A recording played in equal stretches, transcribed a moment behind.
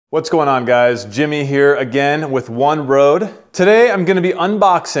What's going on, guys? Jimmy here again with One Road. Today I'm going to be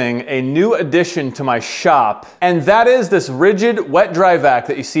unboxing a new addition to my shop, and that is this RIGID wet dry vac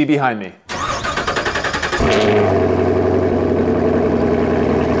that you see behind me.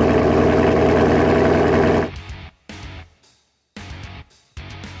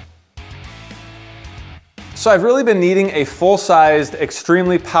 So I've really been needing a full-sized,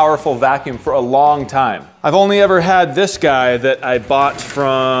 extremely powerful vacuum for a long time. I've only ever had this guy that I bought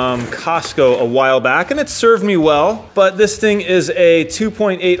from Costco a while back, and it served me well, but this thing is a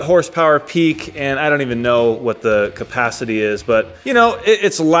 2.8 horsepower peak, and I don't even know what the capacity is, but you know,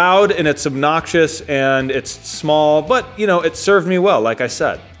 it's loud and it's obnoxious and it's small, but you know, it served me well, like I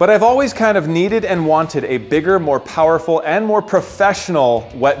said. But I've always kind of needed and wanted a bigger, more powerful, and more professional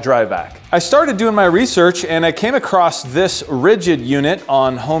wet dry vac. I started doing my research and I came across this RIGID unit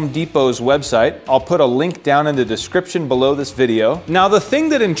on Home Depot's website. I'll put a link down in the description below this video. Now, the thing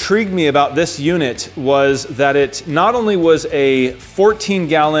that intrigued me about this unit was that it not only was a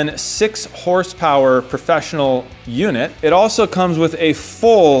 14-gallon, 6 horsepower professional unit, it also comes with a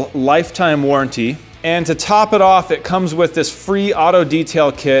full lifetime warranty. And to top it off, it comes with this free auto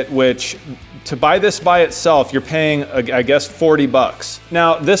detail kit, which to buy this by itself, you're paying, I guess, 40 bucks.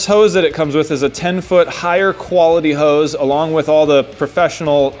 Now, this hose that it comes with is a 10-foot higher quality hose, along with all the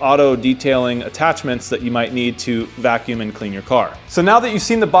professional auto detailing attachments that you might need to vacuum and clean your car. So now that you've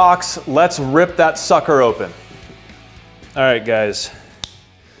seen the box, let's rip that sucker open. All right, guys,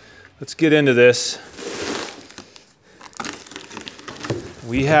 let's get into this.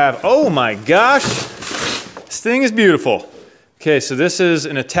 We have, oh my gosh, this thing is beautiful. Okay, so this is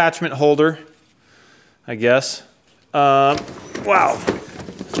an attachment holder, I guess. Wow.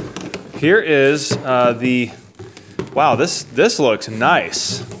 Here is wow, this looks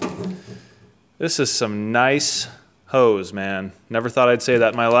nice. This is some nice hose, man. Never thought I'd say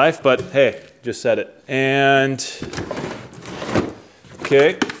that in my life, but hey, just said it. And,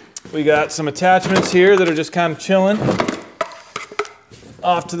 okay, we got some attachments here that are just kind of chilling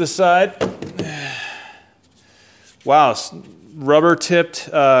off to the side. Wow, rubber tipped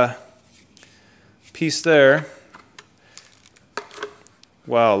piece there.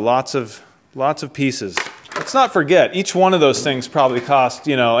 Wow, lots of pieces. Let's not forget, each one of those things probably cost,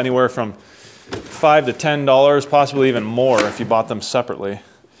 you know, anywhere from $5 to $10, possibly even more if you bought them separately.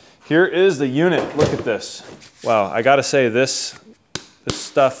 Here is the unit. Look at this. Wow, I gotta say this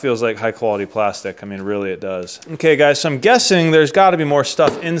stuff feels like high quality plastic. I mean, really it does. Okay guys, so I'm guessing there's gotta be more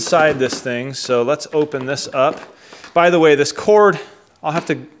stuff inside this thing, so let's open this up. By the way, this cord, I'll have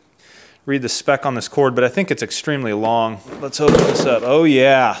to read the spec on this cord, but I think it's extremely long. Let's open this up. Oh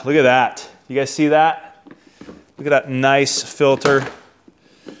yeah, look at that. You guys see that? Look at that nice filter.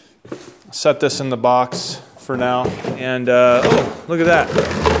 I'll set this in the box for now. And oh, look at that.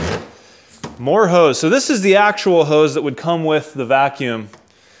 More hose. So this is the actual hose that would come with the vacuum.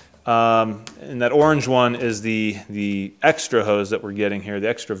 And that orange one is the extra hose that we're getting here, the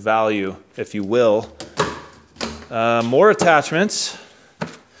extra value, if you will. More attachments,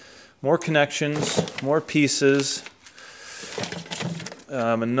 more connections, more pieces,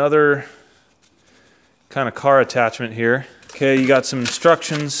 another kind of car attachment here. Okay, you got some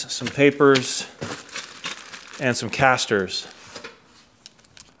instructions, some papers, and some casters.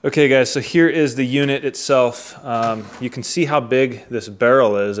 Okay guys, so here is the unit itself. You can see how big this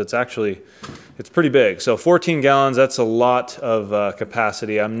barrel is. It's pretty big. So 14 gallons, that's a lot of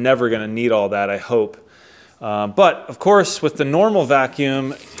capacity. I'm never gonna need all that, I hope. But of course, with the normal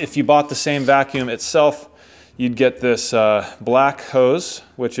vacuum, if you bought the same vacuum itself, you'd get this black hose,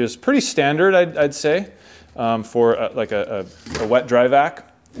 which is pretty standard, I'd say, for like a wet dry vac.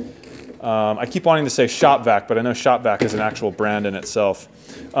 I keep wanting to say shop vac, but I know shop vac is an actual brand in itself.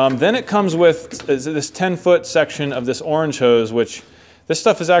 Then it comes with this 10-foot section of this orange hose, which this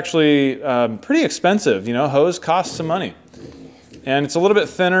stuff is actually pretty expensive. You know, hose costs some money. And it's a little bit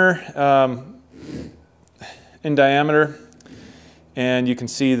thinner in diameter, and you can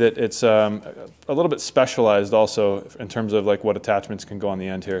see that it's a little bit specialized also in terms of like what attachments can go on the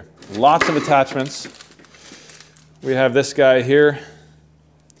end here. Lots of attachments. We have this guy here,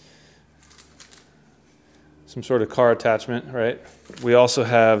 some sort of car attachment, right? We also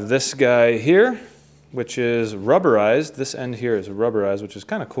have this guy here, which is rubberized. This end here is rubberized, which is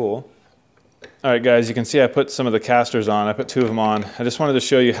kind of cool. All right, guys, you can see I put some of the casters on. I put 2 of them on. I just wanted to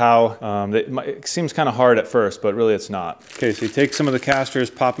show you how, it seems kind of hard at first, but really it's not. Okay, so you take some of the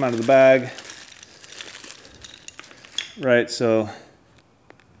casters, pop them out of the bag. Right, so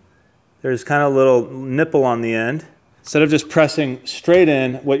there's kind of a little nipple on the end. Instead of just pressing straight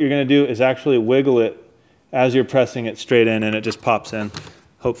in, what you're gonna do is actually wiggle it as you're pressing it straight in, and it just pops in.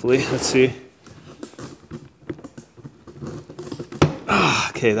 hopefully. Let's see.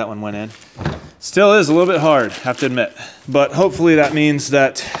 Okay, that one went in. Still is a little bit hard, have to admit. But hopefully that means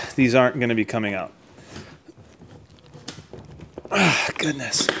that these aren't going to be coming out.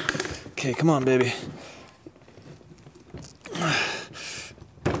 Goodness. Okay, come on, baby.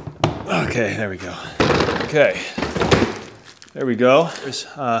 Okay, there we go. Okay, there we go. There's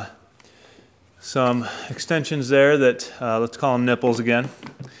some extensions there that, let's call them nipples again,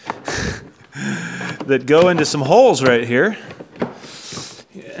 that go into some holes right here.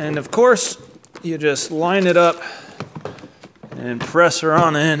 And of course, you just line it up and press her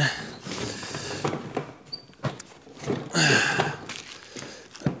on in.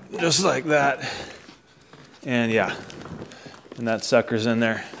 Just like that. And yeah, and that sucker's in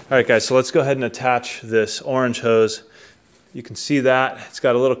there. All right, guys, so let's go ahead and attach this orange hose. You can see that it's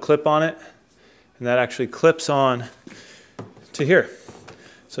got a little clip on it, and that actually clips on to here.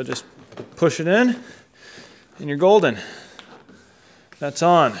 So just push it in, and you're golden. That's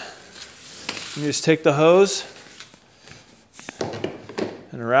on. You just take the hose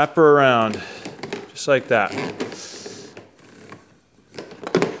and wrap her around, just like that.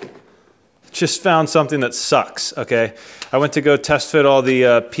 Just found something that sucks, okay? I went to go test fit all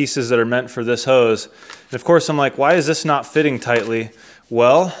the pieces that are meant for this hose. And of course I'm like, why is this not fitting tightly?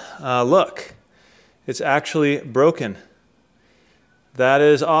 Well, look, it's actually broken. That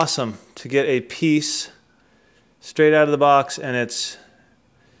is awesome, to get a piece straight out of the box and it's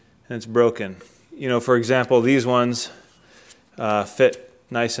broken. You know, for example, these ones fit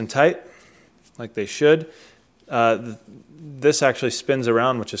nice and tight, like they should. This actually spins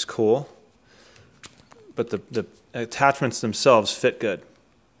around, which is cool. But the attachments themselves fit good.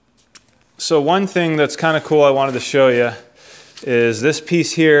 So one thing that's kind of cool I wanted to show you is this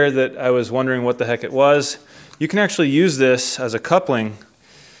piece here that I was wondering what the heck it was. You can actually use this as a coupling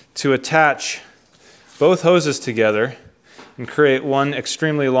to attach both hoses together and create one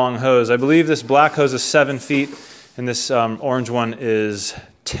extremely long hose. I believe this black hose is 7 feet and this orange one is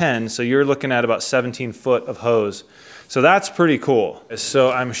 10, so you're looking at about 17 foot of hose. So that's pretty cool.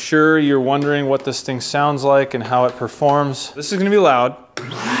 So I'm sure you're wondering what this thing sounds like and how it performs. This is gonna be loud.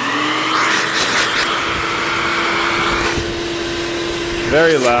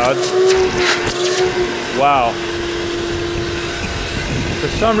 Very loud. Wow. For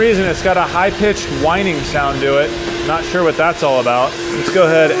some reason it's got a high-pitched whining sound to it. Not sure what that's all about. Let's go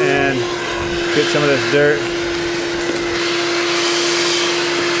ahead and get some of this dirt.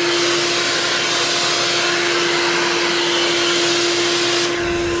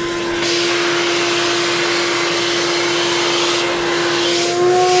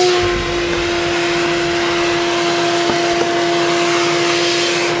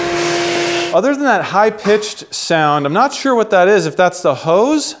 Other than that high-pitched sound, I'm not sure what that is, if that's the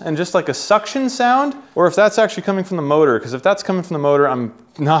hose and just like a suction sound, or if that's actually coming from the motor, because if that's coming from the motor, I'm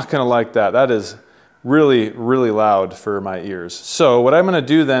not gonna like that. That is really, really loud for my ears. So what I'm gonna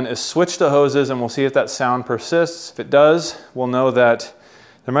do then is switch to hoses and we'll see if that sound persists. If it does, we'll know that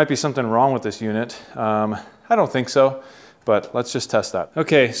there might be something wrong with this unit. I don't think so, but let's just test that.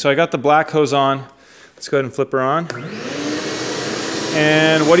 Okay, so I got the black hose on. Let's go ahead and flip her on.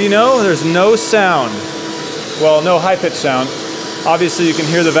 And what do you know? There's no sound. Well, no high-pitched sound. Obviously you can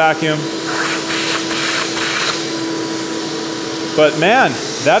hear the vacuum. But man,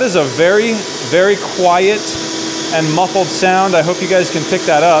 that is a very, very quiet and muffled sound. I hope you guys can pick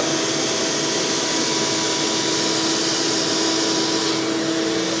that up.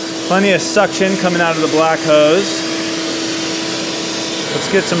 Plenty of suction coming out of the black hose. Let's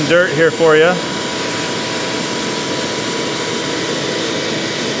get some dirt here for you.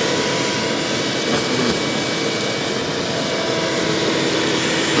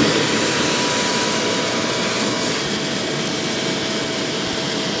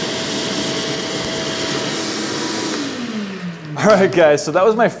 All right, guys, so that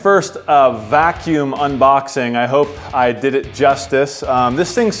was my first vacuum unboxing. I hope I did it justice.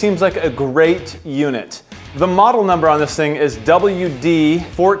 This thing seems like a great unit. The model number on this thing is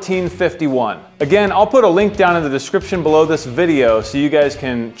WD1451. Again, I'll put a link down in the description below this video so you guys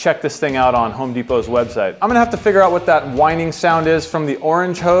can check this thing out on Home Depot's website. I'm gonna have to figure out what that whining sound is from the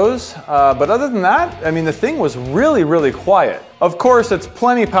orange hose, but other than that, I mean, the thing was really, really quiet. Of course, it's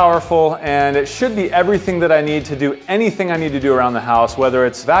plenty powerful and it should be everything that I need to do anything I need to do around the house, whether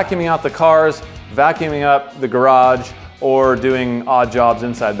it's vacuuming out the cars, vacuuming up the garage, or doing odd jobs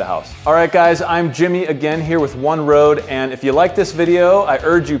inside the house. All right guys, I'm Jimmy again here with One Road, and if you like this video, I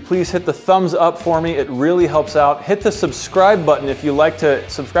urge you please hit the thumbs up for me. It really helps out. Hit the subscribe button if you like to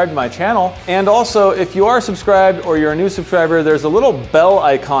subscribe to my channel. And also, if you are subscribed or you're a new subscriber, there's a little bell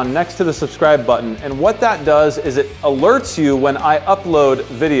icon next to the subscribe button. And what that does is it alerts you when I upload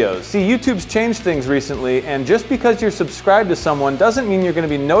videos. See, YouTube's changed things recently, and just because you're subscribed to someone doesn't mean you're going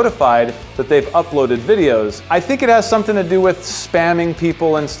to be notified that they've uploaded videos. I think it has something to do with spamming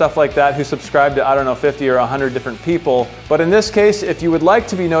people and stuff like that who subscribe to, I don't know, 50 or 100 different people. But in this case, if you would like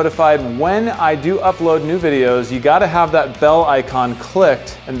to be notified when I do upload new videos, you got to have that bell icon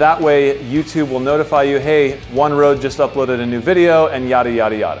clicked, and that way YouTube will notify you, hey, One Road just uploaded a new video, and yada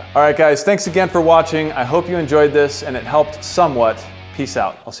yada yada. All right guys, thanks again for watching. I hope you enjoyed this and it helped somewhat. Peace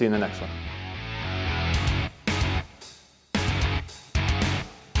out. I'll see you in the next one.